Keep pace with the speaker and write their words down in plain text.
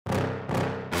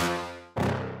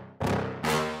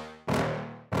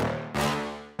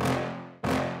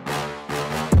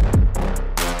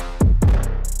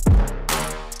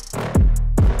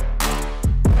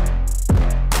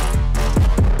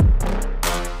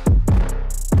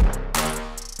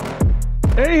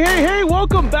Hey,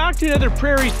 welcome back to another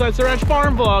Prairie Sunset Ranch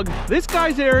Farm Vlog. This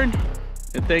guy's Aaron,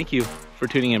 and thank you for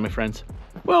tuning in, my friends.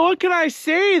 Well, what can I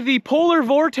say? The polar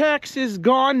vortex is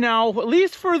gone now, at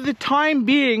least for the time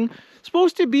being. It's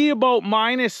supposed to be about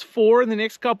 -4 in the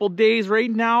next couple days.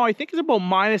 Right now, I think it's about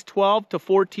 -12 to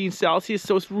 14 Celsius,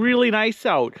 so it's really nice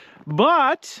out.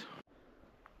 But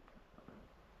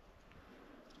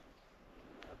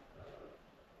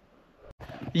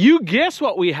you guess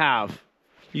what we have.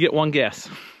 You get one guess.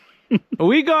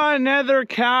 We got another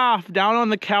calf down on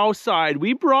the cow side.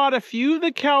 We brought a few of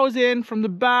the cows in from the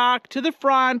back to the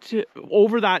front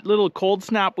over that little cold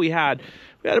snap we had.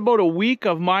 We had about a week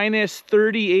of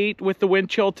 -38 with the wind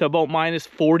chill to about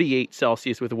 -48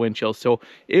 Celsius with the wind chill. So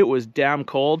it was damn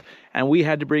cold, and we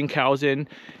had to bring cows in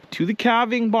to the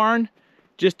calving barn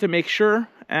just to make sure,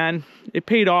 and it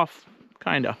paid off,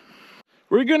 kinda.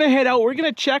 We're gonna head out, we're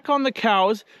gonna check on the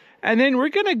cows, and then we're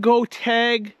gonna go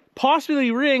tag, possibly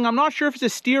ring. I'm not sure if it's a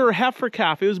steer or heifer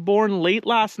calf. It was born late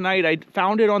last night. I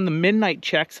found it on the midnight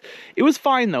checks. It was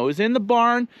fine though. It was in the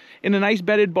barn, in a nice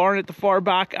bedded barn at the far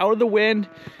back, out of the wind.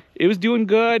 It was doing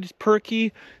good,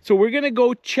 perky. So we're gonna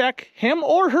go check him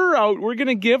or her out. We're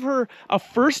gonna give her a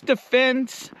first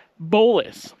defense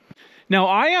bolus. Now,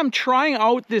 I am trying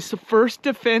out this first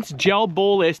defense gel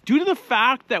bolus due to the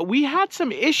fact that we had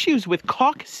some issues with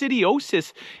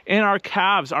coccidiosis in our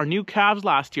calves, our new calves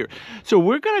last year. So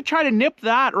we're gonna try to nip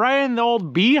that right in the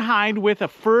old behind with a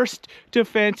first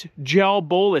defense gel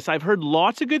bolus. I've heard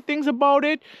lots of good things about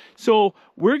it, so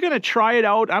we're gonna try it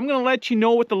out. I'm gonna let you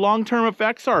know what the long-term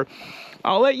effects are.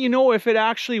 I'll let you know if it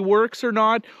actually works or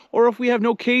not, or if we have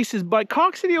no cases, but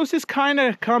coccidiosis kind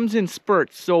of comes in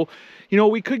spurts. So, you know,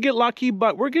 we could get lucky,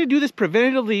 but we're going to do this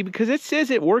preventatively because it says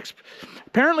it works.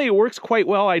 Apparently it works quite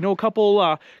well. I know a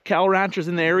couple cow ranchers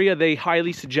in the area, they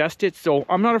highly suggest it. So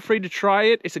I'm not afraid to try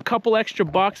it. It's a couple extra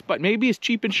bucks, but maybe it's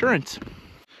cheap insurance.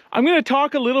 I'm going to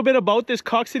talk a little bit about this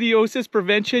coccidiosis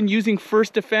prevention using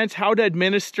first defense, how to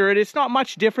administer it. It's not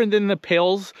much different than the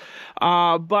pills,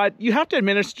 but you have to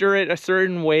administer it a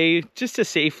certain way just to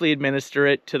safely administer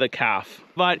it to the calf.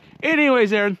 But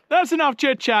anyways, Aaron, that's enough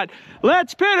chit chat.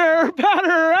 Let's pitter,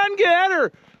 patter, and get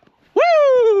her.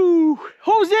 Woo!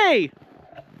 Jose,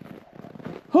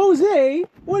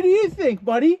 what do you think,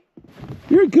 buddy?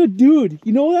 You're a good dude.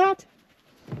 You know that?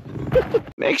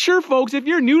 Make sure, folks, if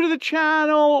you're new to the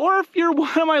channel or if you're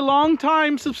one of my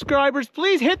longtime subscribers,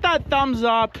 please hit that thumbs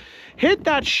up, hit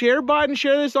that share button,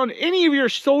 share this on any of your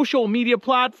social media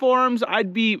platforms.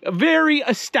 I'd be very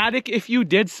ecstatic if you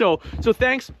did so. So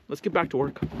thanks. Let's get back to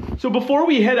work. So before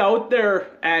we head out there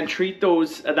and treat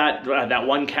those that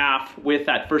one calf with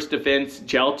that first defense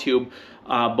gel tube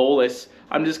bolus,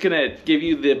 I'm just gonna give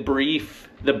you the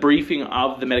briefing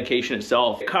of the medication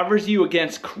itself. It covers you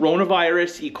against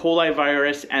coronavirus, E. coli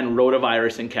virus, and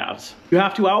rotavirus in calves. You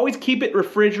have to always keep it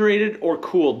refrigerated or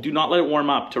cooled. Do not let it warm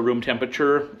up to room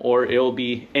temperature or it'll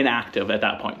be inactive at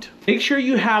that point. Make sure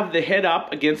you have the head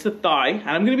up against the thigh, and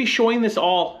I'm gonna be showing this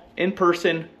all in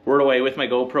person, word away with my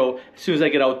GoPro as soon as I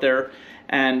get out there,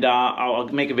 and I'll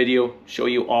make a video, show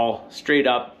you all straight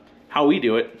up how we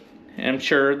do it. And I'm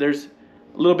sure there's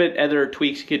a little bit other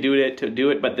tweaks you could do to do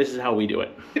it, but this is how we do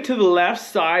it. To the left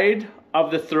side of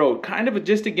the throat, kind of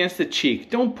just against the cheek.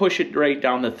 Don't push it right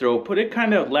down the throat. Put it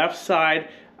kind of left side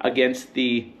against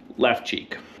the left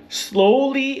cheek.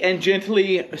 Slowly and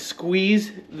gently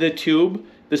squeeze the tube,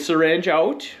 the syringe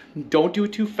out. Don't do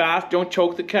it too fast. Don't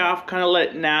choke the calf. Kind of let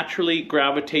it naturally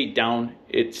gravitate down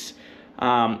its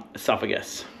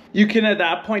esophagus. You can at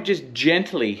that point just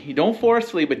gently, you don't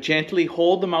forcefully, but gently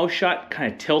hold the mouth shut,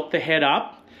 kind of tilt the head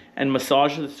up and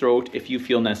massage the throat if you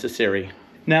feel necessary.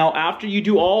 Now, after you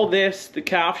do all this, the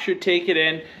calf should take it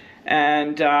in,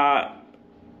 and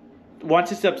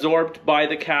once it's absorbed by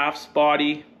the calf's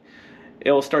body,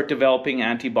 it'll start developing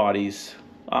antibodies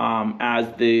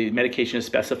as the medication is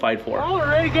specified for. All right,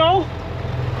 ready to go.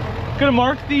 Gonna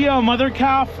mark the mother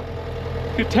calf,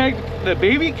 you tag the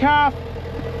baby calf,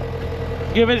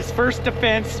 give it its first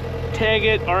defense, tag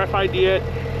it, RFID it,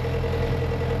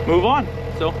 move on.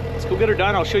 So let's go get her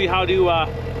done. I'll show you how to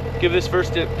give this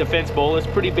first defense bolus.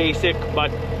 Pretty basic,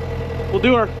 but we'll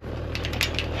do her.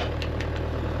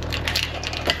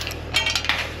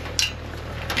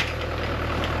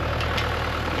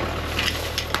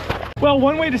 Well,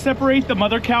 one way to separate the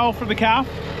mother cow from the calf,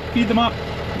 feed them up.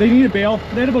 They need a bale.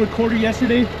 They had about a quarter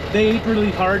yesterday. They ate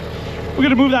really hard. We're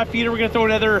gonna move that feeder. We're gonna throw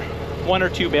another 1 or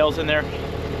 2 bales in there.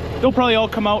 They'll probably all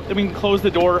come out, then we can close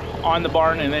the door on the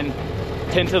barn and then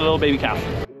tend to the little baby calf.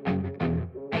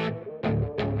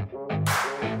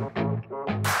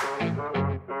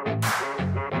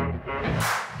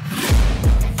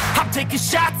 taking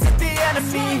shots at the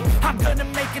enemy. I'm gonna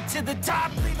make it to the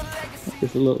top, leave a legacy.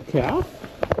 There's a little calf.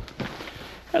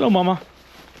 Hello, mama.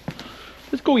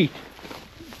 Let's go eat.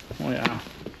 Oh yeah.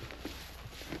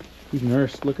 He's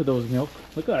nursed. Look at those milk.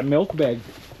 Look at that milk bag.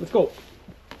 Let's go.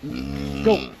 Let's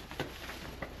go.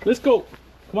 Let's go.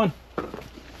 Come on.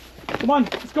 Come on.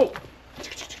 Let's go.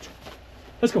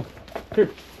 Let's go. Here.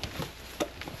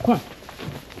 Come on.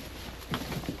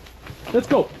 Let's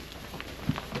go.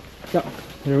 Yeah.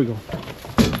 There we go.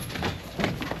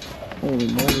 Holy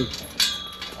moly.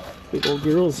 Big old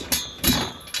girls.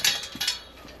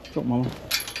 Let's go, mama.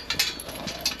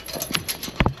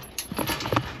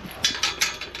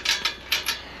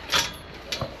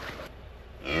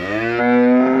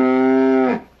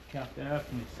 Calf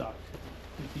definitely sucked.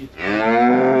 You see it's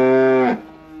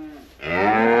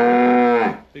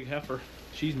big heifer.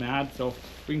 She's mad, so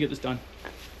we can get this done.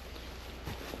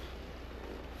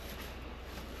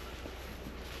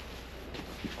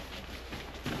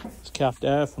 This calf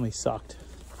definitely sucked.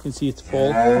 You can see it's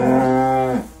full.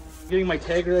 Getting my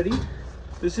tag ready.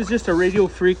 This is just a radio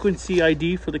frequency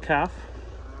ID for the calf.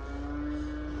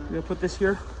 I'm gonna put this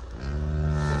here.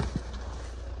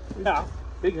 Yeah,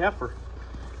 big heifer.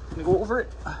 I'm gonna go over it,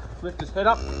 lift his head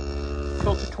up,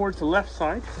 tilt it towards the left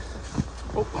side.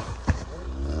 Oh.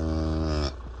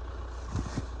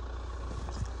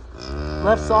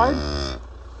 Left side.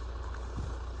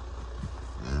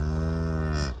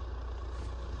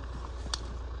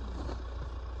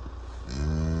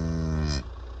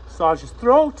 Massage his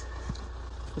throat.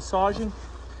 Massaging.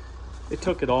 It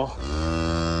took it all.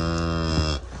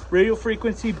 Radio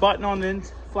frequency button on the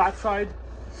flat side.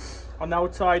 On the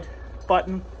outside,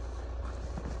 button.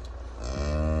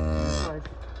 Inside.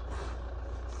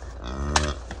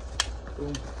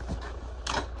 Boom.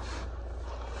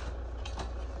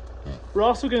 We're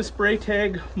also going to spray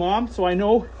tag mom, so I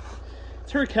know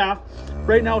it's her calf.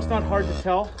 Right now it's not hard to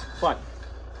tell, but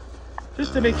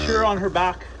just to make sure on her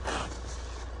back,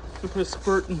 we put a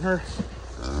spurt in her.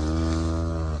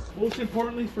 Most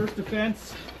importantly, first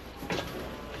defense.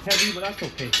 Heavy, but that's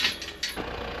okay.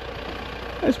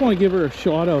 I just want to give her a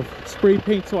shot of spray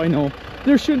paint so I know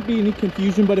there shouldn't be any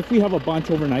confusion, but if we have a bunch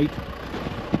overnight,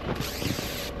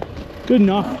 good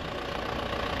enough.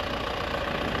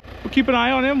 We'll keep an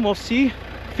eye on him. We'll see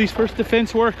if these first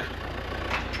defense work.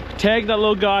 Tag that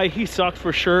little guy. He sucks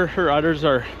for sure. Her udders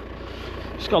are,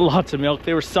 she's got lots of milk.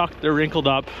 They were sucked. They're wrinkled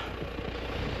up.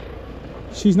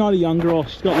 She's not a young girl.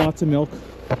 She's got lots of milk.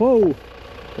 Whoa.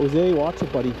 Jose, watch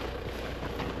it, buddy.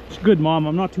 She's a good mom.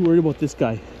 I'm not too worried about this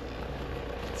guy.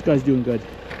 This guy's doing good.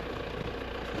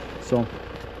 So,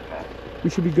 we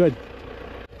should be good.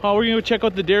 Oh, we're gonna go check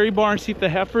out the dairy barn, see if the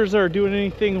heifers are doing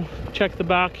anything. Check the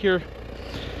back here.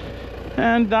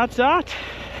 And that's that.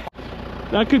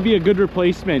 That could be a good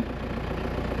replacement.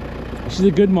 She's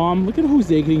a good mom. Look at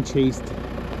Jose getting chased.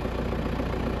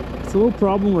 It's a little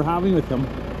problem we're having with him.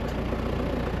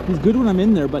 He's good when I'm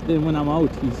in there, but then when I'm out,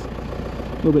 he's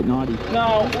a little bit naughty.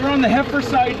 Now, we're on the heifer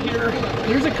side here.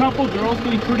 There's a couple girls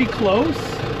getting pretty close.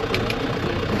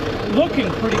 Looking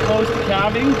pretty close to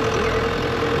calving.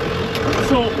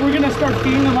 So we're gonna start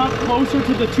feeding them up closer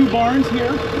to the two barns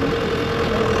here.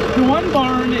 The one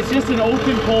barn is just an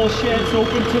open pole shed. It's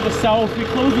open to the south. We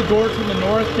close the door to the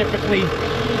north typically.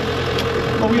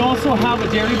 But we also have a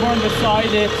dairy barn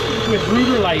beside it with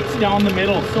brooder lights down the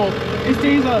middle. So it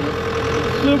stays a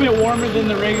little bit warmer than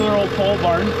the regular old pole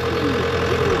barn.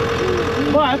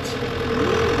 But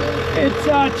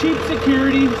it's cheap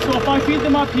security. So if I feed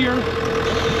them up here,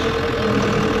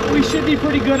 we should be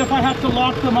pretty good. If I have to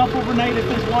lock them up overnight, if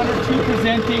there's one or two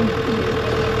presenting,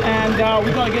 and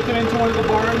we gotta get them into one of the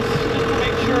barns just to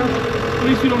make sure at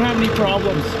least we don't have any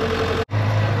problems.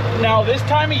 Now this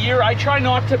time of year, I try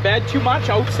not to bed too much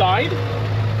outside.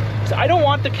 So I don't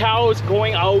want the cows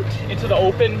going out into the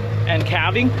open and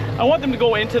calving. I want them to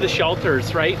go into the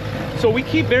shelters, right? So we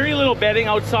keep very little bedding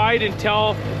outside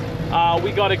until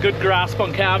we got a good grasp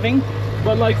on calving.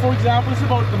 But like, for example, this is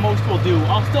about the most we'll do.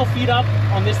 I'll still feed up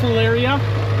on this little area,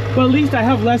 but at least I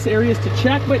have less areas to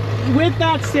check. But with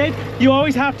that said, you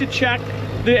always have to check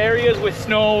the areas with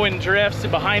snow and drifts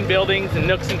and behind buildings and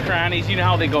nooks and crannies. You know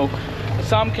how they go.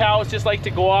 Some cows just like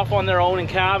to go off on their own and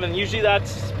calve, and usually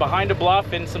that's behind a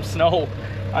bluff in some snow,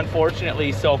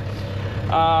 unfortunately. So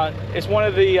it's one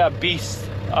of the beasts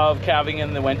of calving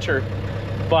in the winter.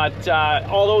 But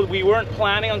although we weren't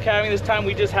planning on calving this time,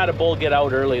 we just had a bull get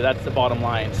out early. That's the bottom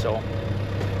line. So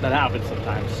that happens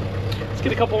sometimes. So let's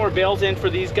get a couple more bales in for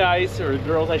these guys, or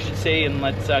girls I should say, and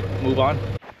let's move on.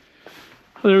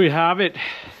 There we have it.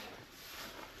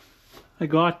 I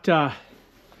got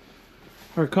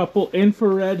our couple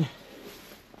infrared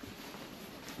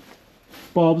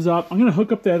bulbs up. I'm gonna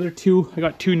hook up the other two. I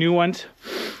got two new ones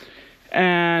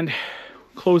and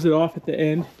close it off at the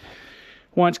end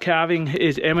once calving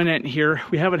is imminent here.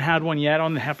 We haven't had one yet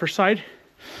on the heifer side,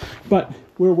 but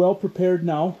we're well prepared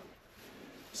now.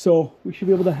 So we should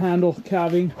be able to handle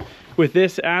calving with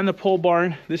this and the pole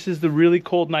barn. This is the really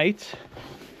cold nights.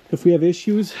 If we have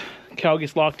issues, the cow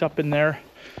gets locked up in there.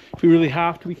 If we really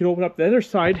have to, we can open up the other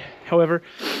side. However,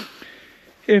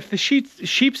 if the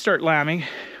sheep start lambing,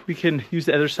 we can use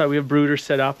the other side. We have brooders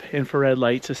set up, infrared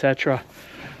lights, etc.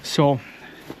 So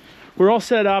we're all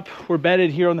set up. We're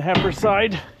bedded here on the heifer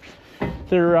side.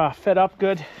 They're fed up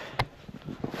good.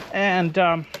 And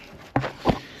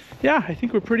yeah, I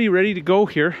think we're pretty ready to go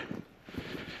here.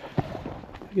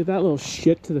 Get that little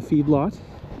shit to the feedlot.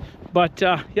 But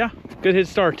yeah, good head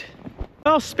start.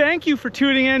 Well, thank you for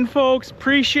tuning in, folks.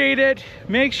 Appreciate it.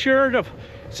 Make sure to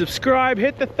subscribe,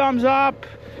 hit the thumbs up,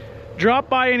 drop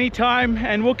by anytime,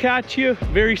 and we'll catch you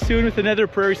very soon with another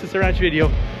Prairie Sister Ranch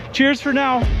video. Cheers for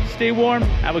now. Stay warm.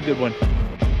 Have a good one.